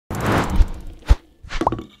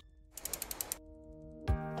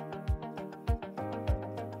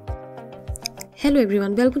Hello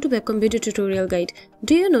everyone, welcome to Web Computer Tutorial Guide.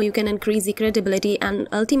 Do you know you can increase the credibility and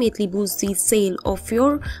ultimately boost the sale of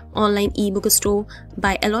your online ebook store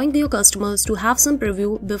by allowing your customers to have some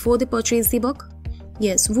preview before they purchase the book?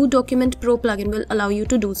 Yes, Woo Document Pro plugin will allow you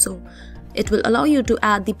to do so. It will allow you to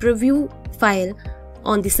add the preview file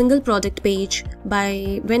on the single product page.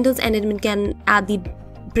 By vendors and admin can add the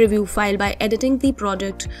preview file by editing the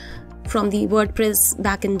product from the WordPress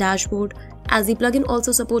backend dashboard. As the plugin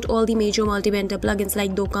also supports all the major multi-vendor plugins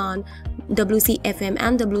like Docan, WCFM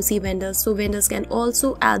and WC vendors, so vendors can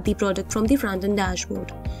also add the product from the front-end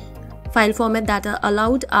dashboard. File format that are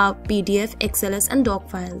allowed are PDF, XLS and doc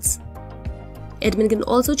files. Admin can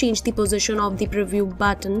also change the position of the preview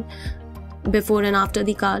button before and after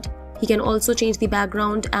the cart. He can also change the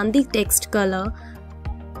background and the text color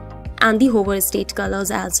and the hover state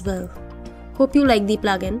colors as well. Hope you like the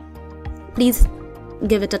plugin. Please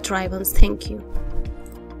give it a try once. Thank you.